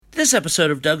This episode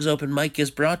of Doug's Open Mic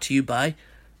is brought to you by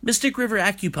Mystic River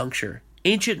Acupuncture,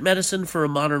 ancient medicine for a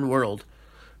modern world.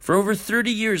 For over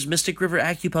 30 years, Mystic River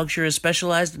Acupuncture has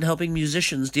specialized in helping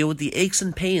musicians deal with the aches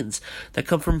and pains that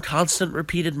come from constant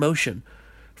repeated motion.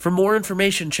 For more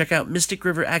information, check out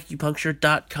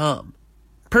mysticriveracupuncture.com.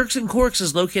 Perks and Corks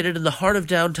is located in the heart of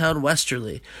downtown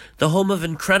Westerly, the home of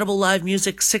incredible live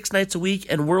music 6 nights a week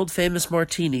and world-famous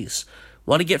martinis.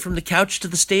 Want to get from the couch to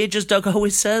the stage, as Doug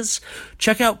always says?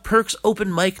 Check out Perks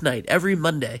Open Mic Night every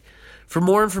Monday. For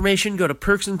more information, go to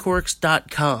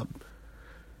perksandcorks.com.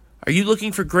 Are you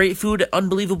looking for great food at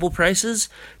unbelievable prices?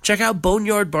 Check out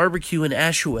Boneyard Barbecue in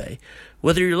Ashaway.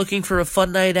 Whether you're looking for a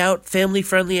fun night out,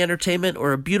 family-friendly entertainment,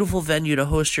 or a beautiful venue to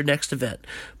host your next event,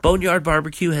 Boneyard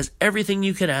Barbecue has everything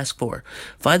you could ask for.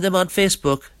 Find them on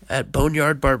Facebook at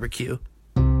Boneyard Barbecue.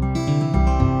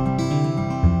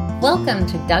 Welcome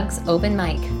to Doug's Open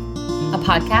Mic, a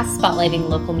podcast spotlighting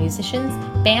local musicians,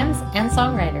 bands, and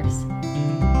songwriters.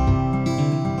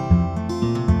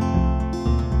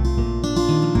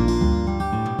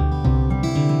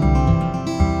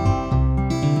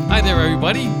 Hi there,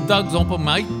 everybody. Doug's Open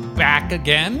Mic back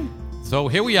again. So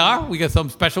here we are. We got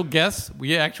some special guests.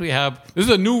 We actually have, this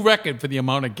is a new record for the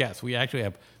amount of guests. We actually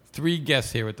have 3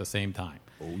 guests here at the same time.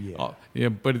 Oh, yeah.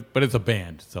 But it's a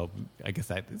band, so I guess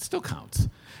that it still counts.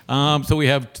 So we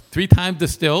have 3 Times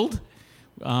Distilled,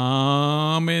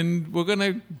 and we're going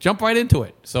to jump right into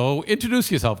it. So introduce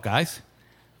yourself, guys.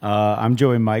 I'm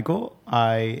Joey Michael.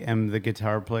 I am the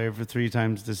guitar player for 3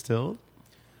 Times Distilled.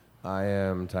 I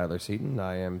am Tyler Seaton.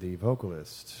 I am the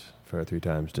vocalist for 3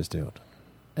 Times Distilled.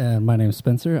 And my name's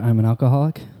Spencer. I'm an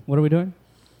alcoholic. What are we doing?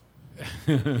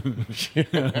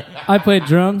 I played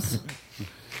drums.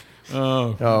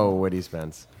 Oh, Woody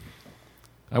Spence.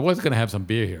 I was going to have some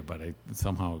beer here, but I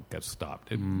somehow got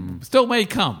stopped. It still may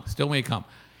come.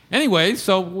 Anyway,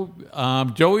 so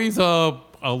Joey's a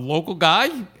local guy.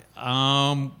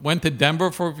 Went to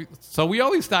Denver so we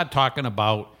always start talking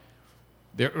about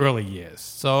their early years.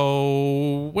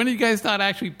 So when did you guys start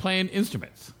actually playing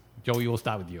instruments? Joey, we'll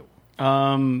start with you.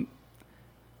 One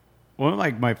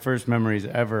of my first memories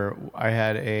ever, I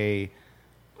had a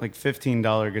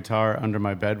 $15 guitar under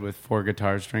my bed with 4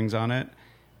 guitar strings on it.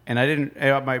 And I didn't.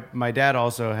 My dad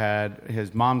also had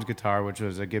his mom's guitar, which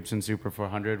was a Gibson Super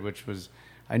 400, which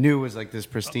I knew was like this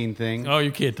pristine thing. Oh, you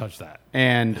can't touch that.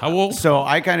 And how old? So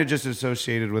I kind of just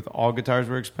associated with all guitars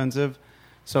were expensive.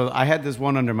 So I had this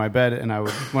one under my bed, and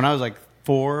when I was like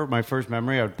 4, my first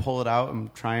memory, I would pull it out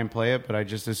and try and play it, but I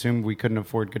just assumed we couldn't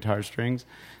afford guitar strings.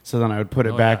 So then I would put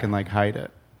it back and hide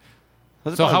it.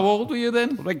 So how old were you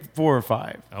then? Like 4 or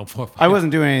 5. Oh, 4 or 5. I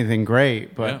wasn't doing anything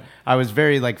great, but I was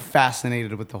very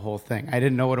fascinated with the whole thing. I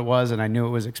didn't know what it was, and I knew it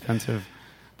was expensive.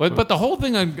 But the whole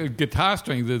thing on guitar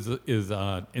strings is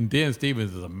and Dan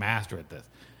Stevens is a master at this.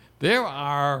 There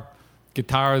are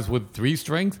guitars with 3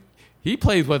 strings. He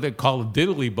plays what they call a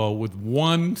diddly bow with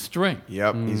 1 string.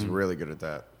 Yep, he's really good at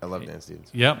that. I love Dan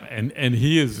Stevens. Yep, and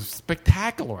he is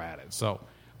spectacular at it. So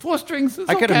 4 strings is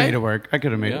I could have okay. made it work. I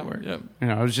could have made it work. Yep.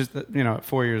 I was just, at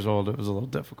 4 years old, it was a little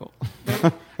difficult.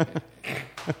 How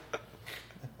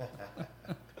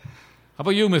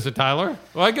about you, Mr. Tyler?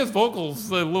 Well, I guess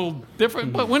vocals a little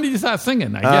different. But when did you start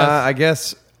singing, I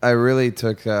guess I really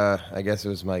took, I guess it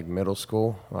was my middle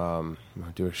school. I'll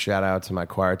do a shout out to my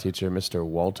choir teacher, Mr.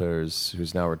 Walters,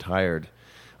 who's now retired.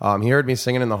 He heard me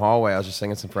singing in the hallway. I was just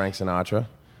singing some Frank Sinatra.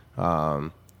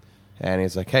 And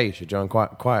he's like, hey, you should join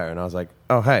choir. And I was like,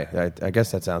 oh, hey, I guess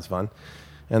that sounds fun.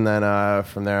 And then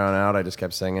from there on out, I just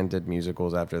kept singing, did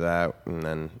musicals after that. And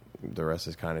then the rest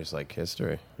is kind of just like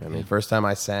history. I mean, first time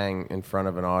I sang in front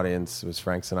of an audience was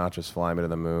Frank Sinatra's Fly Me to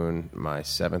the Moon, my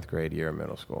 7th grade year in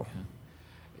middle school. Yeah.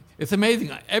 It's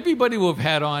amazing. Everybody we've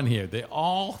had on here, they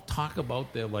all talk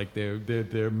about their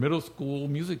middle school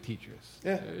music teachers.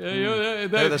 Yeah,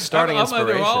 they're the starting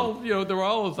inspiration. They're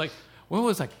all like, when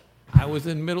was I was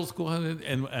in middle school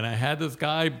and I had this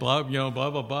guy, blah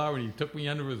blah blah, and he took me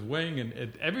under his wing, and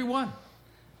everyone.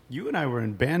 You and I were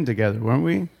in band together, weren't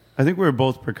we? I think we were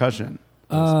both percussion.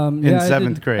 In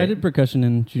 7th grade. I did percussion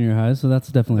in junior high, so that's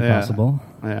definitely possible.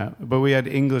 Yeah, but we had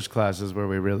English classes where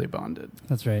we really bonded.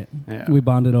 That's right. Yeah. We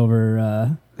bonded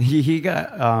over... He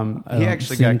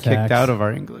actually got kicked out of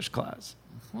our English class.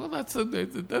 Well, that's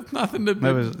nothing to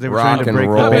do. They were trying to break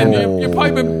roll. the band. You've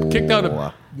probably been kicked out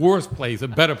of worse places,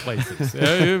 better places.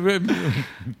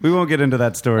 We won't get into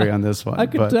that story on this one. I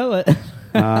could tell it.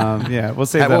 We'll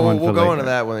save that one for We'll go later. into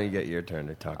that when you get your turn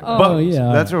to talk about But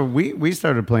yeah. that's where we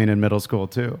started playing in middle school,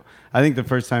 too. I think the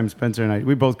first time Spencer and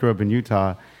we both grew up in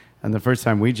Utah, and the first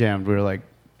time we jammed, we were like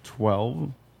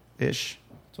 12-ish.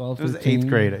 12, It was 13. 8th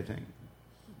grade, I think.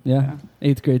 Yeah.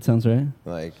 8th grade sounds right.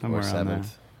 Like Somewhere or around there. 7th.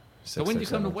 So when did you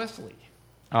come to Wesley? Wesley?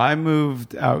 I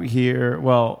moved out here.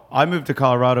 Well, I moved to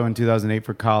Colorado in 2008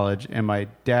 for college, and my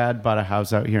dad bought a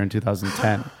house out here in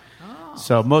 2010.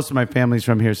 So most of my family's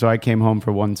from here. So I came home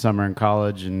for one summer in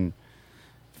college and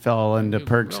fell into You're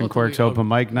Perks and Quirks relatively open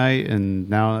mic night, and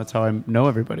now that's how I know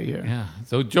everybody here. Yeah.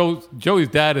 So Joey's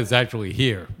dad is actually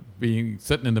here,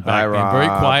 sitting in the Hi, back, being very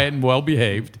Rob. quiet and well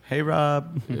behaved. Hey,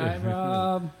 Rob. Hi,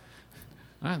 Rob.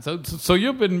 All right,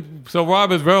 so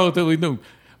Rob is relatively new.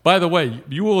 By the way,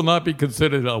 you will not be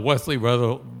considered a Wesley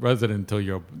resident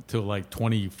till like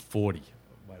 2040.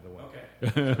 By the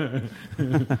way,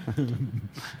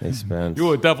 Hey, Spence. you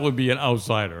will definitely be an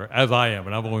outsider, as I am,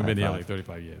 and I've only been here like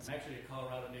 35 years. Actually, a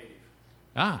Colorado native.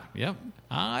 Ah, yep.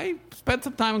 I spent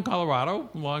some time in Colorado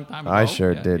a long time ago. I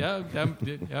sure Yeah, did.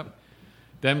 Yep.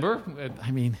 Denver.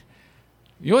 I mean,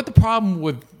 you know what the problem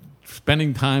with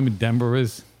spending time in Denver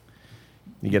is?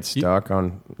 You get stuck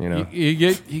on,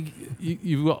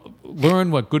 You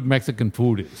learn what good Mexican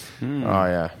food is, Oh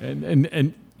yeah, and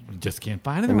you just can't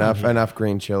find it around enough here. enough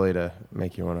green chili to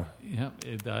make you want to.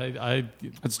 Yeah,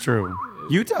 That's true.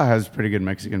 Utah has pretty good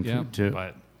Mexican yeah, food too.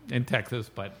 but in Texas,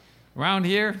 but around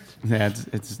here, Yeah,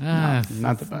 it's not the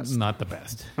it's best. Not the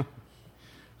best.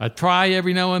 I try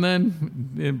every now and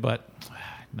then, but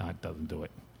no, it doesn't do it.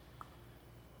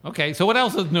 Okay, so what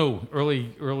else is new?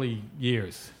 Early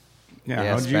years. Yeah,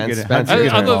 Yeah, how'd you get it? Spence How'd you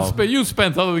get Other- involved? You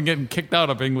spent other than getting kicked out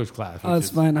of English class. Oh, which it's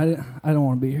is- fine. I don't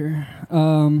want to be here.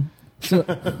 So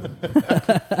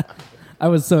I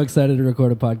was so excited to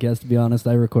record a podcast. To be honest,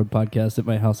 I record podcasts at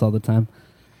my house all the time.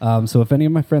 So if any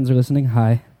of my friends are listening,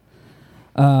 hi.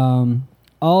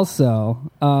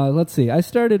 Also, let's see. I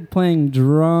started playing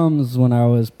drums when I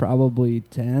was probably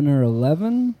 10 or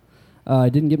 11. I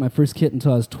didn't get my first kit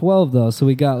until I was 12, though. So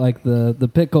we got like the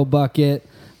pickle bucket,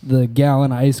 the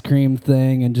gallon ice cream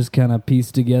thing, and just kind of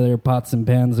pieced together pots and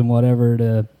pans and whatever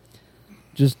to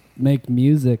just make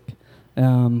music.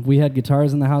 We had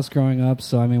guitars in the house growing up,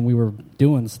 so I mean we were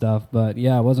doing stuff. But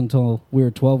yeah, it wasn't until we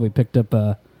were 12 we picked up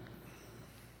a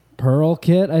Pearl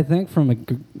kit, I think,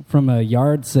 from a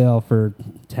yard sale for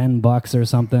 $10 or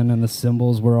something, and the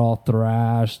cymbals were all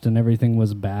thrashed and everything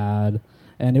was bad,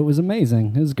 and it was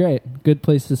amazing. It was great. Good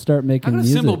place to start How making can a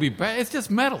music. cymbal be bad? It's just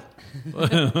metal.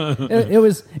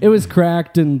 It was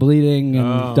cracked and bleeding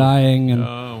and dying and,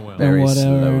 Oh well, and Very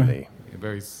whatever. slowly.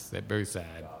 very sad.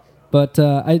 But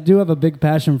I do have a big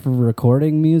passion for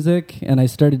recording music, and I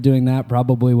started doing that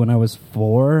probably when I was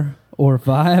 4 or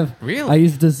 5. Really? I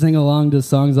used to sing along to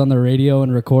songs on the radio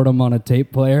and record them on a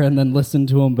tape player and then listen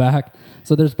to them back.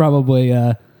 So there's probably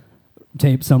a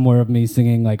tape somewhere of me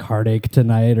singing like Heartache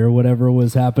Tonight or whatever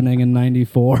was happening in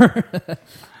 94.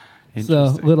 So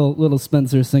Interesting. little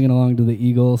Spencer singing along to the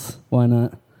Eagles. Why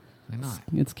not? Why not?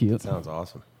 It's cute. Sounds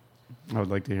awesome. I would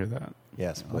like to hear that.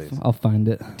 Yes, please. I'll find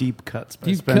it. Deep Cuts by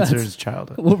Deep Spencer's Cuts.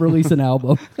 childhood. We'll release an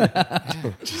album.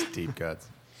 Just deep cuts.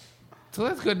 So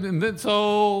that's good. And then,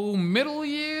 so middle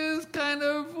years, kind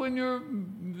of when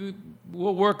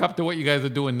we'll work up to what you guys are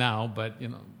doing now, but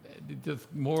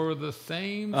just more of the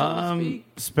same, so to speak.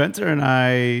 Spencer and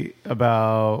I,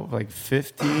 about like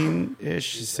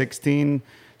 15-ish, 16,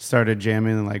 started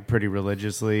jamming like pretty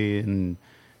religiously and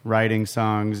writing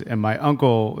songs. And my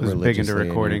uncle is big into Religiously in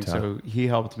recording, Utah. so he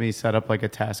helped me set up like a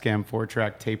Tascam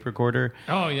 4-track tape recorder.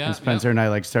 Oh yeah, And Spencer and I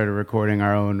like started recording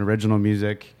our own original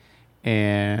music.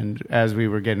 And as we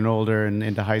were getting older and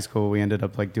into high school, we ended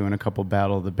up like doing a couple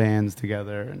Battle of the Bands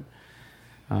together.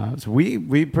 And so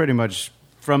we pretty much,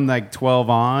 from like 12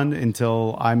 on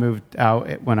until I moved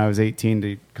out when I was 18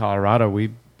 to Colorado, we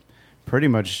pretty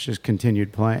much just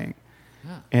continued playing.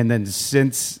 Yeah. And then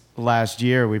since last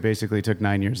year, we basically took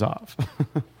 9 years off.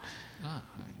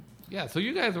 Yeah, so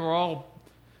you guys are all.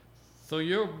 So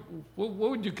what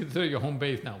would you consider your home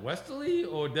base now? Westerly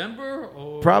or Denver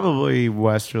or Probably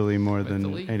westerly more than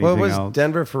Westerly? anything Well, it was else.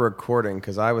 Denver for recording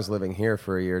because I was living here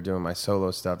for a year doing my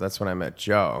solo stuff. That's when I met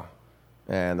Joe.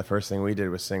 And the first thing we did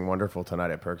was sing Wonderful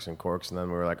Tonight at Perks and Corks. And then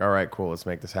we were like, all right, cool, let's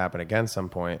make this happen again some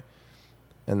point.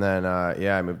 And then,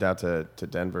 I moved out to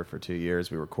Denver for 2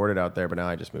 years. We recorded out there, but now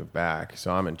I just moved back.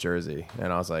 So I'm in Jersey.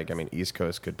 And I was like, East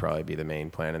Coast could probably be the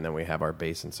main plan. And then we have our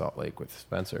base in Salt Lake with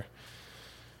Spencer.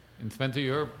 And Spencer,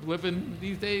 you're living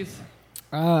these days?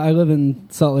 I live in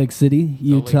Salt Lake City, Salt Lake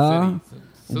Utah. City.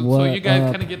 So What you guys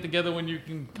up? kind of get together when you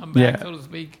can come back, Yeah. so to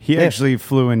speak? He actually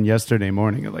flew in yesterday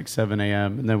morning at like 7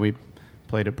 a.m. and then we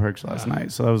played at Perks last night,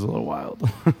 so that was a little wild.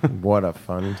 What a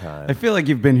fun I time. feel like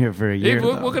you've been here for a Hey, year.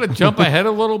 we're though. going to jump ahead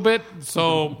a little bit.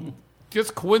 So,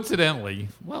 just coincidentally,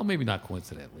 well, maybe not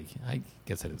coincidentally. I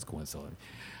guess it is coincidentally.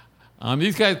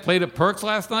 These guys played at Perks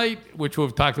last night, which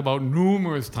we've talked about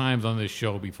numerous times on this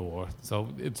show before. So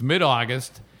it's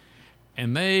mid-August,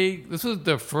 and this is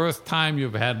the first time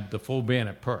you've had the full band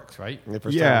at Perks, right? The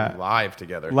first time live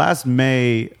together. Last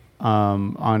May,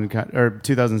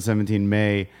 2017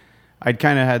 May, I'd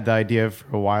kind of had the idea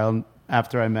for a while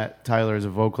after I met Tyler as a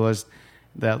vocalist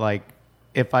that like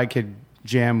if I could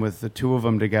jam with the two of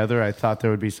them together, I thought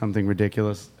there would be something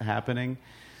ridiculous happening.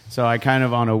 So I kind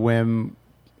of on a whim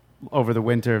over the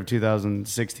winter of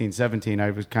 2016-17,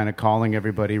 I was kind of calling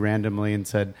everybody randomly and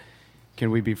said,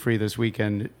 can we be free this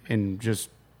weekend? And just,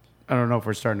 I don't know if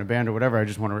we're starting a band or whatever. I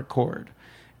just want to record.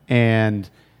 And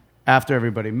after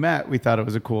everybody met, we thought it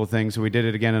was a cool thing. So we did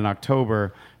it again in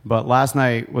October. But last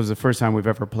night was the first time we've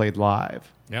ever played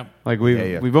live. Yep. Like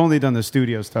we've only done the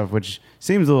studio stuff, which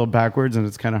seems a little backwards and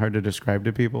it's kind of hard to describe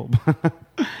to people.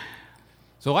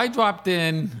 So I dropped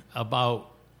in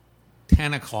about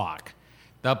 10 o'clock.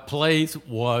 The place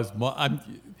was...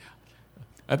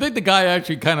 I think the guy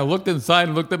actually kind of looked inside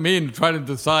and looked at me and tried to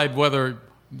decide whether...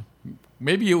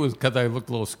 Maybe it was because I looked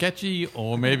a little sketchy,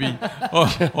 or maybe, or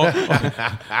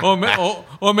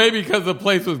maybe because the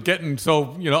place was getting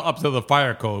so up to the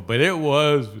fire code. But it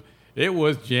was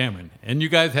jamming, and you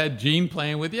guys had Gene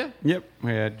playing with you. Yep,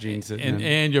 we had Gene sitting in.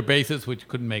 And your bassist, which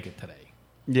couldn't make it today.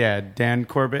 Yeah, Dan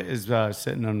Corbett is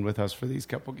sitting on with us for these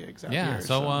couple gigs out here.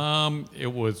 So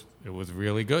it was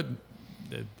really good.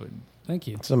 Thank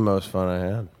you. It's the most fun I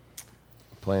had.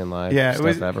 Playing live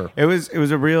ever. It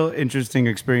was a real interesting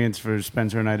experience for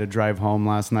Spencer and I to drive home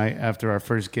last night after our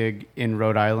first gig in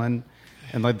Rhode Island.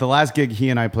 And like the last gig he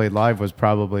and I played live was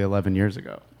probably 11 years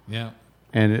ago. Yeah.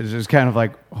 And it was just kind of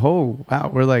like, oh,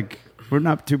 wow, we're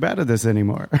not too bad at this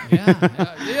anymore.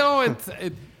 Yeah.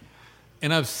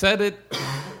 And I've said it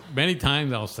many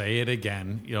times, I'll say it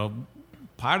again.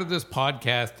 Part of this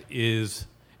podcast is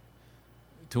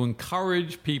to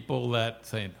encourage people that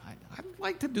say, I'd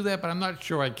like to do that, but I'm not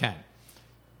sure I can.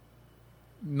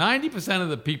 90% of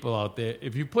the people out there,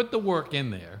 if you put the work in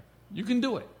there, you can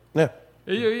do it. Yeah.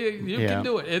 You can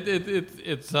do it.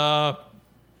 It's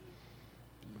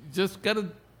just got to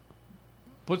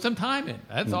put some time in.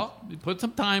 That's all. You put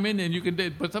some time in, and you can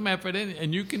put some effort in,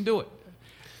 and you can do it.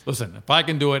 Listen, if I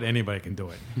can do it, anybody can do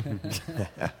it.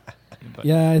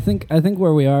 Yeah, I think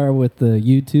where we are with the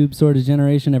YouTube sort of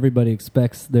generation, everybody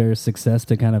expects their success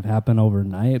to kind of happen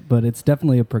overnight, but it's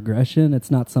definitely a progression.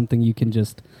 It's not something you can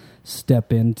just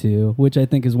step into, which I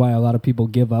think is why a lot of people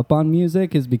give up on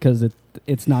music, is because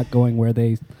it's not going where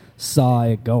they saw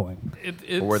it going.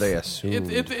 Or where they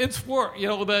assumed. It's work.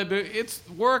 It's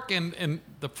work, and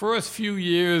the first few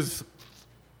years,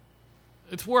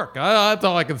 it's work. That's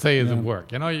all I can say is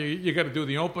work. You got to do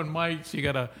the open mics. You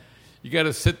got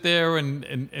to sit there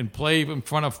and play in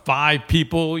front of 5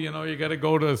 people. You got to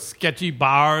go to sketchy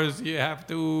bars. You have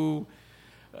to.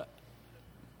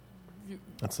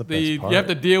 That's the best part. You have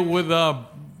to deal with. I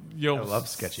love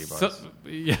sketchy bars.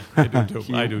 Yeah, I do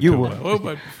too. I do you too. would. Oh,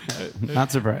 but,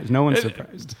 Not surprised. No one's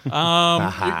surprised.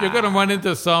 you're going to run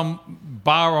into some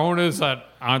bar owners that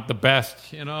aren't the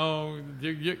best. And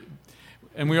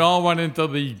we all run into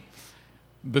the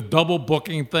double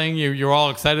booking thing. You're all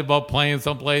excited about playing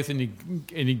someplace, and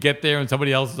you get there and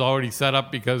somebody else is already set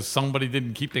up because somebody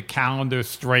didn't keep the calendar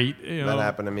straight. That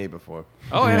happened to me before.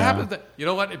 Oh, it happens. You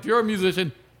know what? If you're a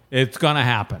musician, it's gonna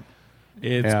happen.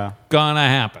 It's gonna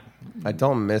happen. I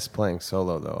don't miss playing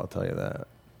solo though. I'll tell you that.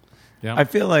 Yeah. I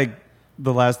feel like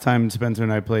the last time Spencer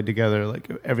and I played together, like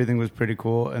everything was pretty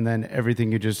cool, and then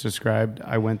everything you just described,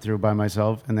 I went through by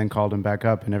myself, and then called him back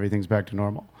up, and everything's back to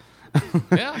normal.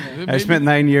 Yeah, I spent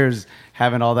 9 years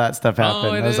having all that stuff happen.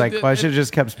 I was like, I should have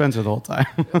just kept Spencer the whole time.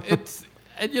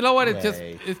 And you know what?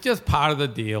 It's just part of the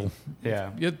deal.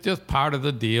 Yeah, It's just part of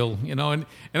the deal.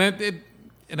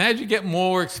 And as you get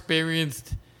more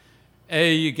experienced,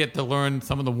 A, you get to learn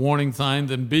some of the warning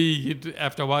signs, and B,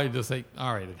 after a while, you just say,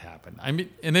 all right, it happened. I mean,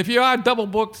 and if you are double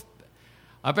booked,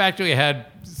 I've actually had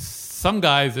some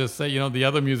guys just say, the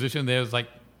other musician there is like,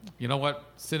 you know what,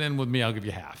 sit in with me, I'll give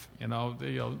you half.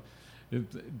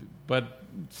 But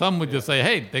some would just say,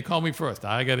 hey, they call me first.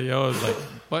 I got to, it's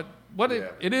like, but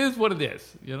it is what it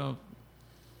is,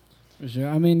 For sure.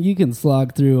 I mean, you can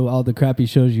slog through all the crappy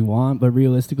shows you want, but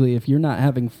realistically, if you're not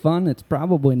having fun, it's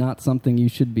probably not something you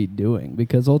should be doing,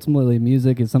 because ultimately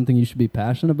music is something you should be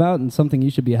passionate about and something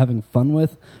you should be having fun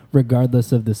with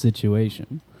regardless of the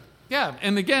situation. Yeah,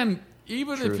 and again,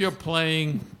 even if you're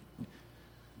playing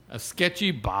a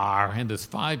sketchy bar and there's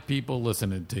 5 people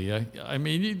listening to you, I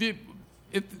mean,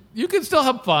 you can still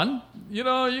have fun. You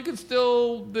can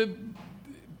still...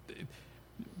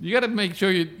 You got to make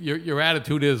sure your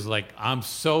attitude is like, I'm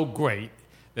so great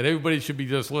that everybody should be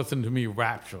just listening to me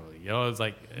rapturally. You know, it's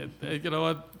like, you know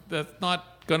what? That's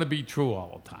not going to be true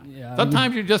all the time. Yeah,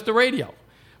 Sometimes you're just the radio.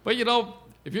 But, you know,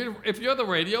 if you're the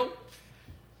radio,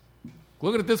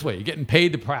 look at it this way. You're getting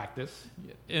paid to practice.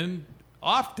 And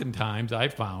oftentimes I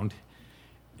found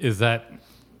is that,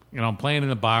 you know, I'm playing in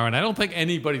a bar and I don't think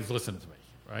anybody's listening to me,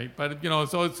 right? But, you know,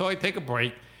 so I take a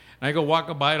break and I go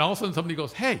walking by and all of a sudden somebody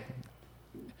goes, hey,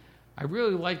 I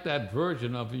really like that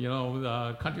version of, you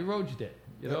know, Country Roads you did.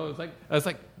 You know, it's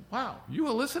like, wow, you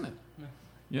were listening.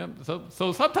 Yeah.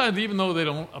 So sometimes even though they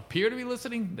don't appear to be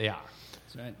listening, they are.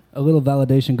 That's right. A little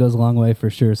validation goes a long way for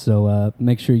sure. So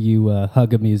make sure you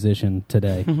hug a musician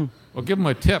today. Well, give them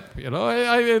a tip. You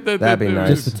know, That'd be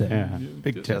nice. Just a tip. Yeah,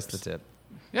 big tip. Just a tip.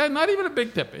 Yeah, not even a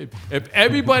big tip. If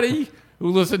everybody who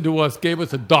listened to us gave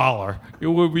us $1, it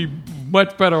would be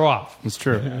much better off. It's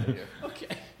true.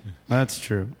 Okay. That's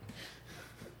true.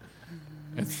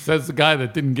 It says the guy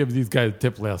that didn't give these guys a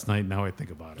tip last night. Now I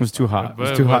think about it. It was too hot. It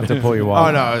was too hot to pull your Oh,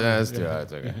 wallet. no, that's too hot.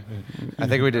 It's okay. I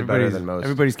think we did better than most.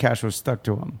 Everybody's cash was stuck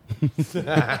to them.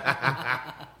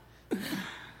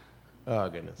 Oh,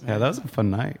 goodness. Yeah, that was a fun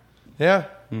night. Yeah.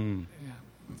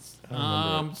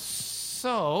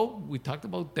 So we talked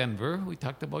about Denver. We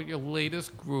talked about your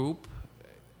latest group.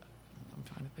 I'm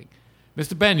trying to think.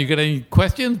 Mr. Ben, you got any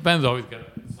questions? Ben's always got an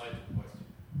insightful question.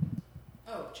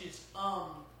 Oh, jeez.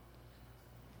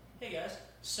 Hey guys.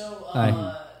 So,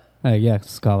 Hi. Yeah,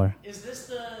 scholar. is this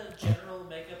the general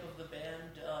makeup of the band?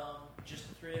 Just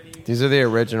the three of you? These are the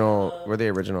original. We're the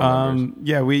original members.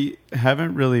 Yeah, we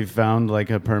haven't really found like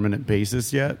a permanent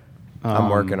bassist yet. I'm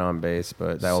working on bass,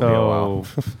 but that will be a while.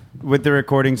 With the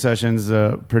recording sessions,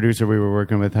 the producer we were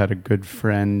working with had a good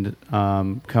friend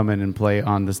come in and play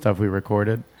on the stuff we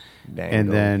recorded.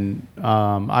 And then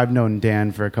I've known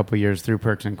Dan for a couple years through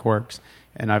Perks and Quirks,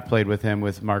 and I've played with him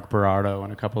with Mark Berardo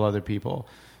and a couple other people.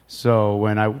 So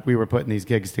when we were putting these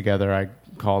gigs together, I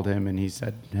called him and he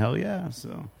said, "Hell yeah!"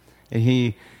 So, and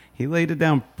he laid it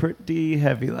down pretty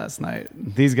heavy last night.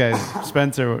 These guys,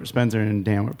 Spencer and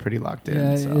Dan, were pretty locked in.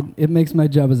 Yeah, So. it makes my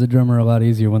job as a drummer a lot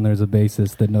easier when there's a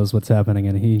bassist that knows what's happening,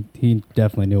 and he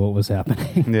definitely knew what was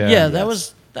happening. Yeah, that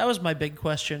was my big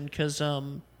question because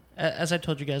as I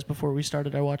told you guys before we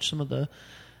started, I watched some of the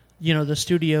the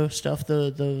studio stuff,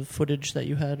 the footage that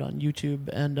you had on YouTube,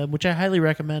 and which I highly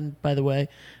recommend, by the way.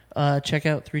 Check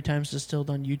out 3 Times Distilled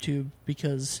on YouTube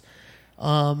because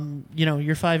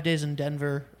your 5 days in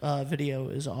Denver video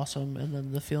is awesome, and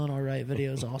then the Feeling Alright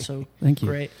video is also Thank you.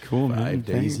 great. Cool, man. 5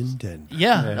 days Thanks. in Denver.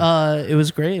 Yeah, it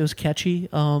was great. It was catchy.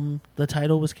 The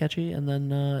title was catchy, and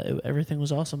then everything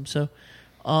was awesome. So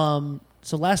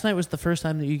last night was the first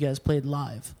time that you guys played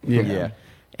live. Yeah.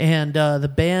 And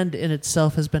the band in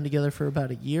itself has been together for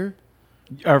about a year.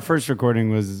 Our first recording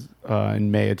was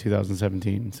in May of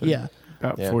 2017. So Yeah.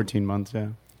 about 14 months, yeah.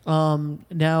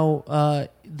 Now,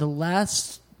 the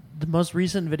most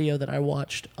recent video that I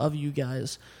watched of you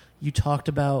guys, you talked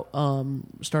about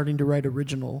starting to write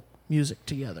original music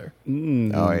together.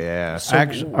 Oh, yeah. So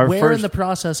Actually, our where in first- the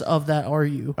process of that are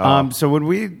you? So when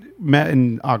we met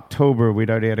in October, we'd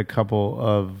already had a couple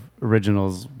of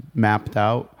originals mapped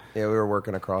out. Yeah, we were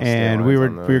working across And the we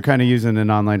lines were on we were kind of using an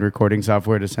online recording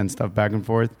software to send stuff back and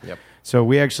forth. Yep. So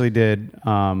we actually did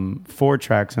 4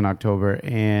 tracks in October,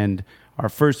 and our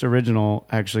first original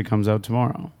actually comes out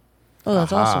tomorrow. Oh,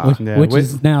 that's Aha. awesome. Yeah, Which with-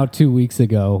 is now 2 weeks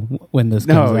ago when this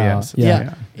comes out. yes.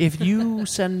 Yeah. If you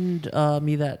send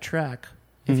me that track,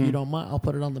 if you don't mind, I'll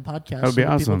put it on the podcast. That would be so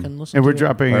that people awesome. can listen And we're to it.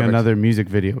 dropping Perfect. another music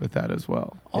video with that as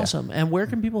well. Awesome. And where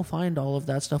can people find all of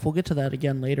that stuff? We'll get to that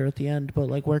again later at the end, but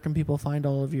where can people find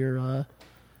all of your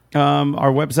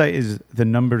Our website is the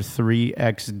number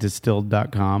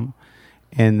 3xdistilled.com.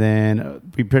 And then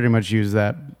we pretty much use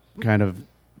that kind of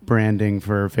branding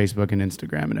for Facebook and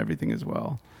Instagram and everything as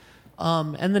well.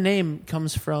 and the name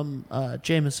comes from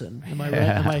Jameson. Am I right?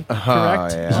 Yeah. Am I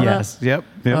correct? yeah. on that? Yes. Yep.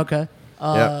 Okay.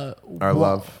 Our wha-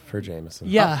 love for Jameson.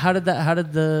 Yeah. How did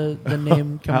the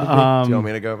name come to be? Do you want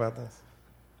me to go about this?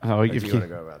 Oh, Or if do you you, want to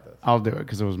go about this? I'll do it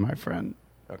because it was my friend.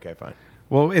 Okay, fine.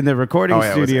 Well, in the recording Oh,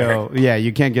 yeah, it was studio,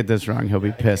 you can't get this wrong. He'll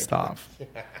be pissed off.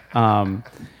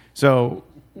 So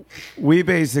we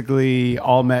basically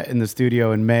all met in the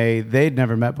studio in May. They'd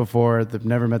never met before. They've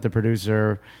never met the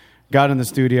producer. Got in the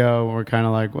studio. We're kind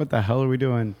of like, what the hell are we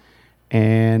doing?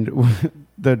 And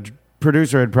the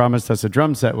producer had promised us a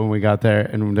drum set when we got there,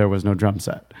 and there was no drum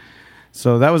set.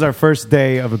 So that was our first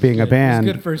day of being a band.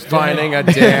 Good first day. Finding a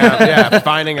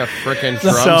finding a freaking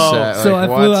drum set. So Like,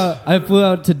 I flew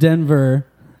out to Denver,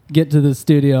 get to the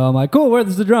studio. I'm like, cool,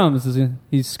 where's the drums?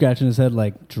 He's scratching his head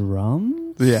like,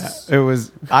 drums? Yeah, it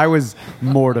was. I was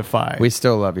mortified. We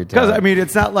still love you, Because Todd. I mean,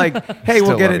 it's not like, hey, we'll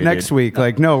Still get love it you, next dude. week.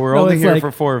 Like, no, we're No, only it's here like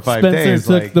for 4 or 5 Spencer days.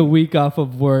 took Like, the week off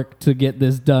of work to get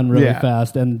this done really Yeah.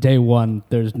 fast, and day one,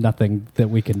 there's nothing that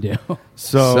we can do.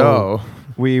 so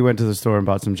we went to the store and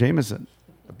bought some Jameson.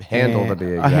 handle to be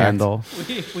And- exact. a handle.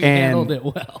 we And- handled it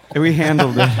well. We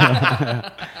handled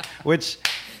it, which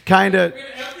kind of,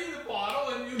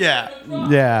 yeah.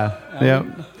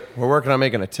 We're working on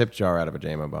making a tip jar out of a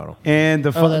JMO bottle. And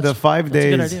the that's- the 5 that's a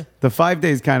good days, idea. the 5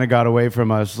 days kind of got away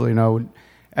from us. You know,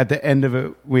 at the end of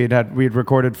it, we'd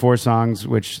recorded 4 songs,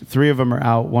 which 3 of them are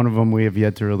out. One of them we have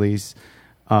yet to release.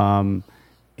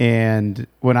 And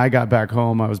when I got back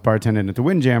home, I was bartending at the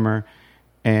Windjammer,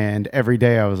 and every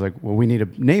day I was like, "Well, we need a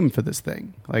name for this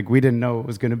thing." Like, we didn't know it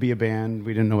was going to be a band.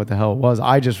 We didn't know what the hell it was.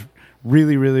 I just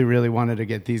really, really, really wanted to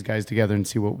get these guys together and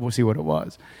see what it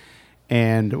was.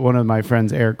 And one of my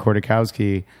friends, Eric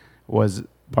Kordakowski, was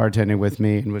bartending with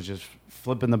me and was just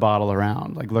flipping the bottle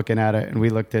around, like looking at it. And we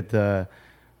looked at the,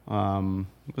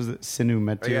 what was it, Sinu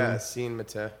Metu? scene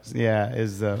mate. Yeah,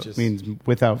 Just- means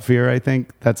without fear, I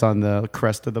think. That's on the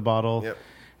crest of the bottle. Yep.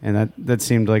 And that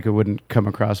seemed like it wouldn't come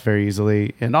across very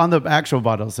easily. And on the actual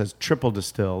bottle, it says triple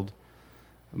distilled.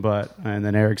 And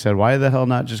then Eric said, why the hell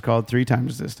not just call it 3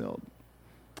 times distilled?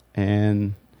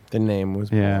 And The name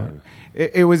was yeah, born.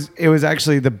 it was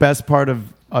actually the best part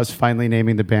of us finally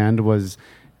naming the band was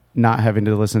not having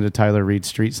to listen to Tyler Reed's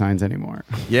Street Signs anymore.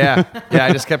 Yeah.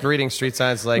 I just kept reading street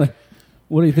signs like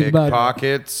What do you think about?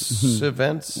 pickpockets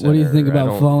events. What do you think or I about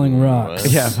don't- Falling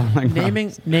Rocks? Yeah, like,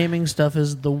 Naming stuff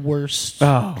is the worst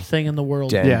Oh. thing in the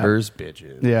world. Denver's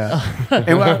bitches. yeah.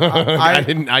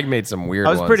 And I made some weird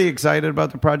I was ones. pretty excited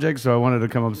about the project, so I wanted to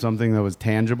come up with something that was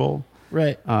tangible.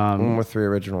 Right. With 3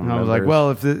 original And I members. was like,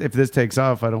 well, if this takes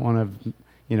off, I don't want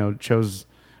to, chose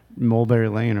Mulberry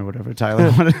Lane or whatever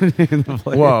Tyler wanted to name the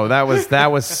place. Whoa,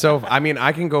 that was so. I mean,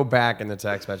 I can go back in the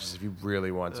text messages if you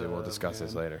really want to. We'll discuss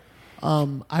this later.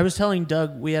 I was telling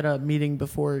Doug, we had a meeting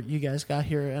before you guys got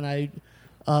here, and I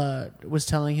was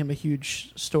telling him a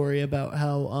huge story about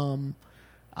how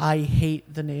I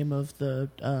hate the name of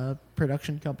the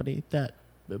production company that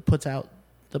puts out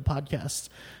the podcasts.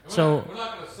 So We're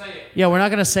not going to say it. yeah, we're not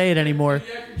going to say it anymore.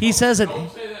 He says it.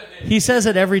 He says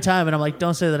it every time, and I'm like,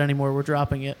 don't say that anymore. We're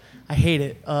dropping it. I hate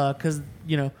it because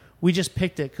we just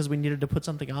picked it because we needed to put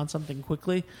something on something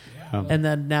quickly, and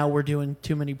then now we're doing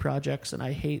too many projects, and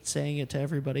I hate saying it to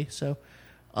everybody. So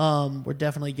we're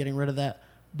definitely getting rid of that.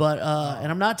 But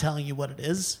and I'm not telling you what it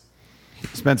is.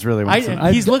 Spence really wants to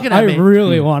know. He's looking at me. I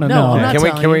really want to No, know. I'm not Can we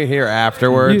telling you. hear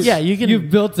afterwards? Yeah, you can. You've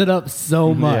built it up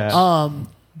so much. Yeah.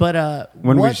 But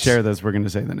When we what- share this, we're going to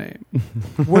say the name.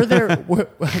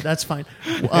 that's fine.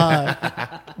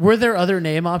 Were there other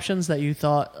name options that you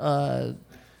thought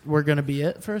were going to be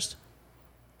it first?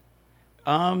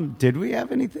 Did we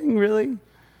have anything really?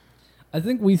 I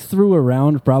think we threw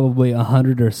around probably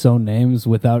 100 or so names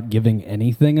without giving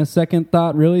anything a second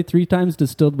thought, really. 3 Times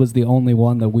Distilled was the only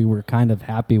one that we were kind of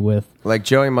happy with. Like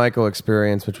Joey Michael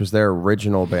Experience, which was their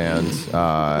original band.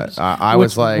 I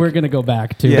was Which like, we're going to go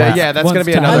back to. Yeah, that's Once gonna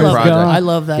be Tyler's another I love project. that. I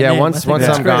love that. Yeah, name. once- I think once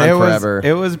that's I'm great. gone it forever.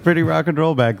 it was pretty rock and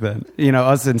roll back then.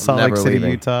 Us in Salt Lake Never City,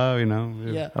 leaving. Utah.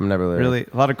 Yeah. I'm never leaving. Really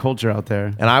a lot of culture out there.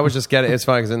 And I was just getting. It's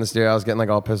funny because in the studio I was getting like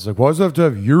all pissed. Like, why does it have to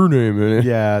have your name in it?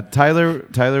 Yeah, Tyler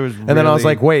was. And then I was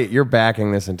like, wait, you're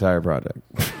backing this entire project.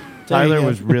 Tyler There you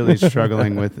was really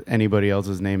struggling with anybody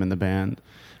else's name in the band.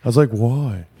 I was like,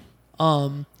 why?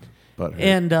 But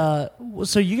And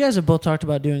so you guys have both talked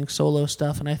about doing solo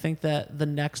stuff, and I think that the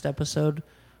next episode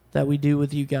that we do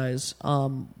with you guys,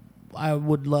 I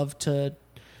would love to.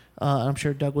 I'm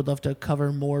sure Doug would love to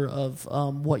cover more of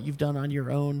what you've done on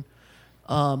your own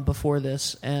before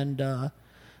this and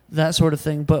that sort of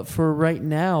thing. But for right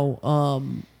now,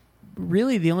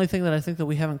 really the only thing that I think that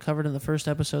we haven't covered in the first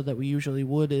episode that we usually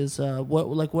would is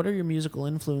what are your musical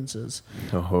influences?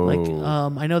 Oh. Like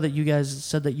I know that you guys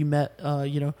said that you met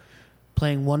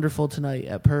playing Wonderful Tonight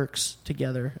at Perks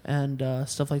together and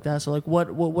stuff like that. So like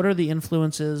what are the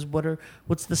influences?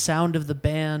 What's the sound of the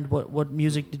band? What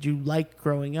music did you like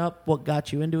growing up? What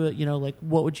got you into it? Like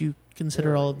what would you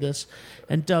consider all of this?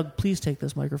 And Doug, please take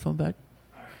this microphone back.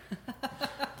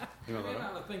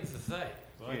 Things to say.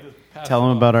 Tell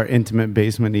them about our intimate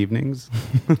basement evenings.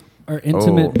 Our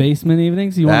intimate Oh. basement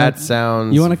evenings. That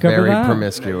sounds you wanna cover very that?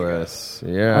 promiscuous.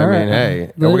 Yeah, All I right. mean,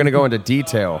 hey, The- we're going to go into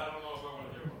detail.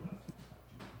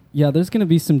 Yeah, there's going to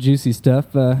be some juicy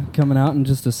stuff coming out in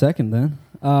just a second then.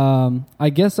 I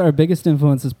guess our biggest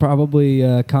influence is probably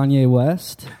Kanye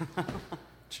West.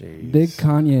 Jeez. Big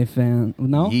Kanye fan.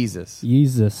 No? Jesus.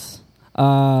 Yeezus.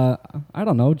 I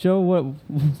don't know, Joe. What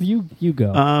you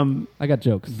go? I got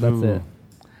jokes. That's Ooh. it.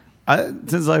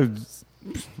 Since I was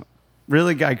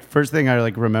really, first thing I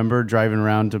like remember driving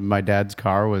around to my dad's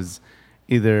car was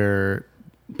either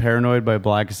Paranoid by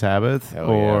Black Sabbath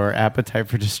or Appetite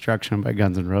for Destruction by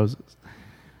Guns N' Roses.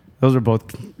 Those are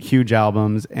both huge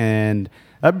albums, and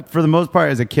for the most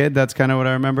part, as a kid, that's kind of what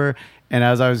I remember. And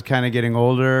as I was kind of getting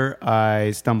older,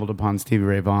 I stumbled upon Stevie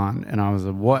Ray Vaughan, and I was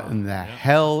like, what in the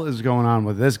hell is going on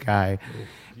with this guy?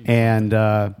 And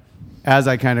as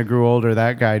I kind of grew older,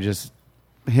 that guy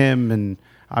him and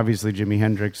obviously Jimi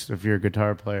Hendrix, if you're a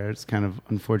guitar player, it's kind of,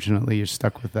 unfortunately, you're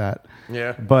stuck with that.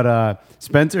 Yeah. But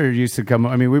Spencer used to come,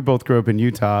 I mean, we both grew up in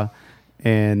Utah,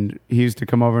 and he used to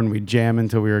come over and we'd jam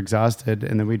until we were exhausted,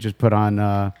 and then we just put on,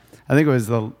 I think it was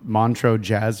the Montreux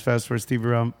Jazz Fest where Stevie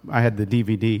Ray, I had the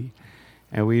DVD.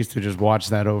 And we used to just watch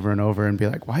that over and over and be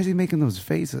like, why is he making those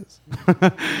faces? We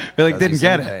didn't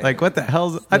get it. Like, what the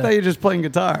hell's... I thought you were just playing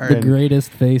guitar. The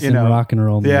greatest face in rock and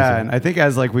roll music. Yeah, and I think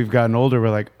as we've gotten older,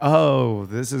 we're like, oh,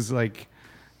 this is like...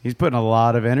 He's putting a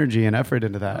lot of energy and effort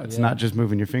into that. It's not just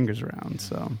moving your fingers around,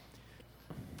 so...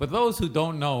 For those who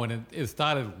don't know, and it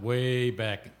started way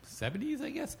back in the 70s, I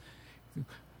guess,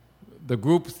 the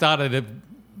group started...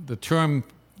 The term,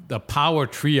 the power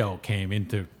trio came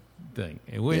into... thing.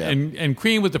 And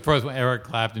Cream was the first one. Eric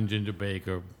Clapton, Ginger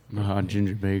Baker.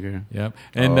 Ginger Baker. Yep.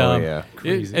 And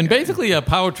and basically a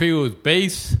power trio was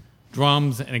bass,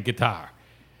 drums, and a guitar.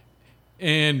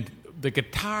 And the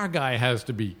guitar guy has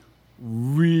to be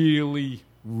really,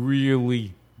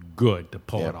 really good to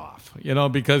pull it off.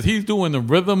 Because he's doing the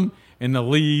rhythm and the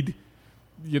lead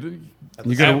at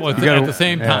the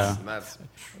same time. That's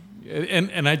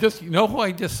And I just, who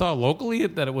I just saw locally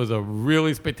that it was a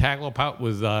really spectacular part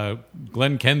was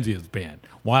Glenn Kenzier's band,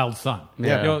 Wild Sun.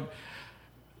 Yeah.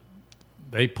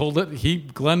 They pulled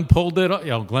it. Glenn pulled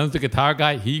it. Glenn's the guitar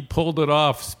guy. He pulled it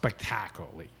off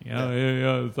spectacularly.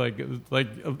 It's like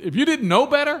if you didn't know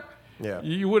better,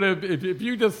 you would have. If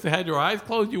you just had your eyes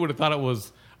closed, you would have thought it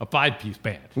was a 5-piece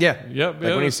band. Yeah. Yep.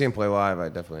 When you see him play live, I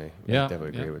definitely agree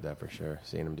Yeah. with that for sure.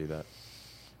 Seeing him do that.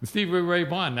 Stevie Ray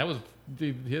Vaughan, that was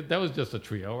just a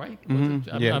trio, right?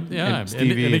 Mm-hmm. And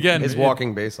Stevie, and again, his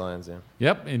walking bass lines,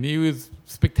 Yep, and he was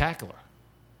spectacular.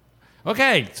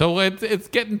 Okay, so it's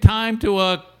getting time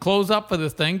to close up for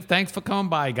this thing. Thanks for coming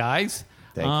by, guys.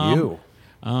 Thank you.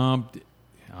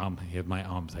 Here's my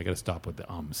ums. I got to stop with the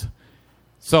ums.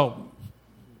 So,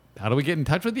 how do we get in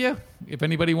touch with you if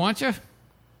anybody wants you?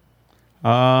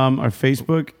 Our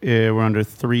Facebook, we're under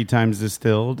 3 Times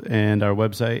Distilled, and our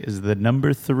website is the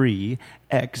number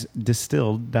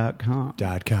 3xdistilled.com.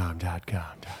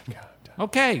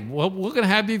 Okay, well, we're going to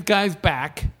have these guys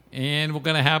back, and we're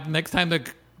going to have, next time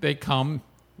they come,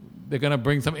 they're going to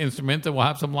bring some instruments, and we'll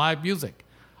have some live music.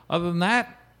 Other than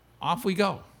that, off we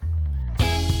go.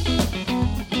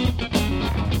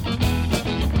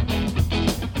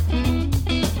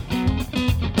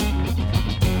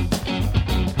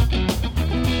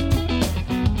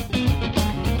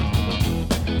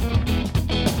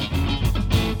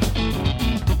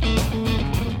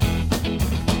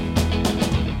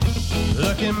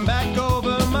 Looking back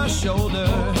over my shoulder.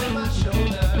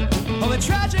 Oh, the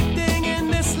tragic thing in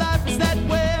this life is that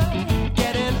we're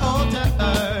getting older.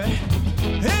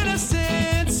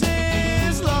 Innocence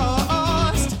is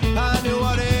lost. I knew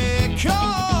what it cost.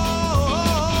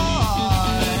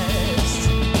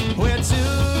 We're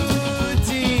too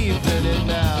deep in it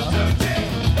now.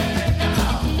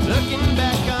 Looking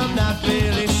back, I'm not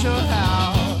really sure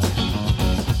how.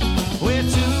 We're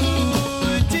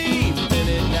too deep in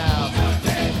it now.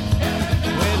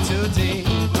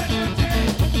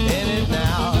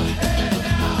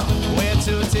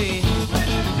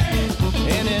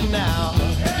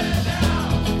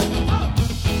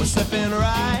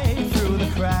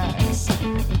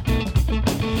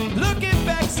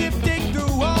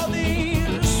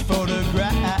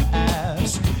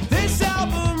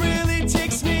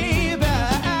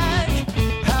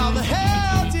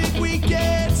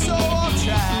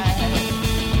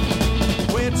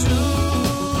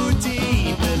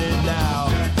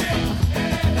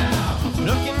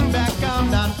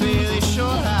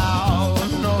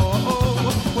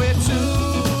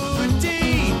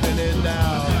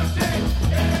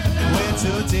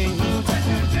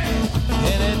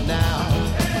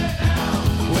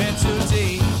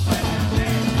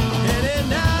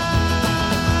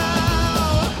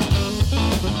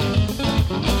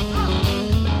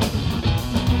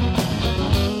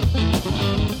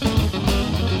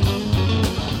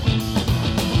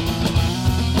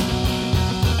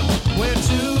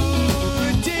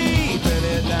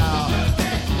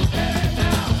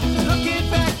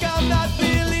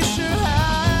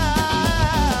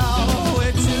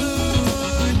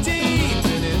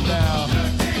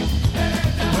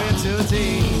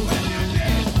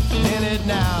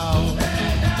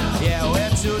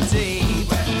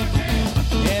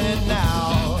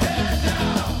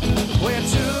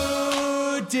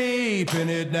 deep in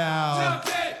it now.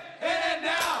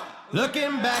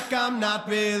 Looking back, I'm not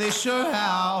really sure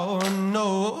how.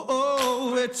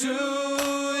 No, we're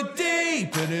too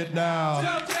deep in it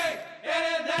now.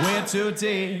 We're too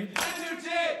deep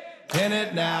in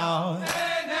it now.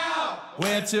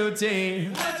 We're too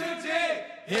deep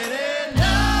in it.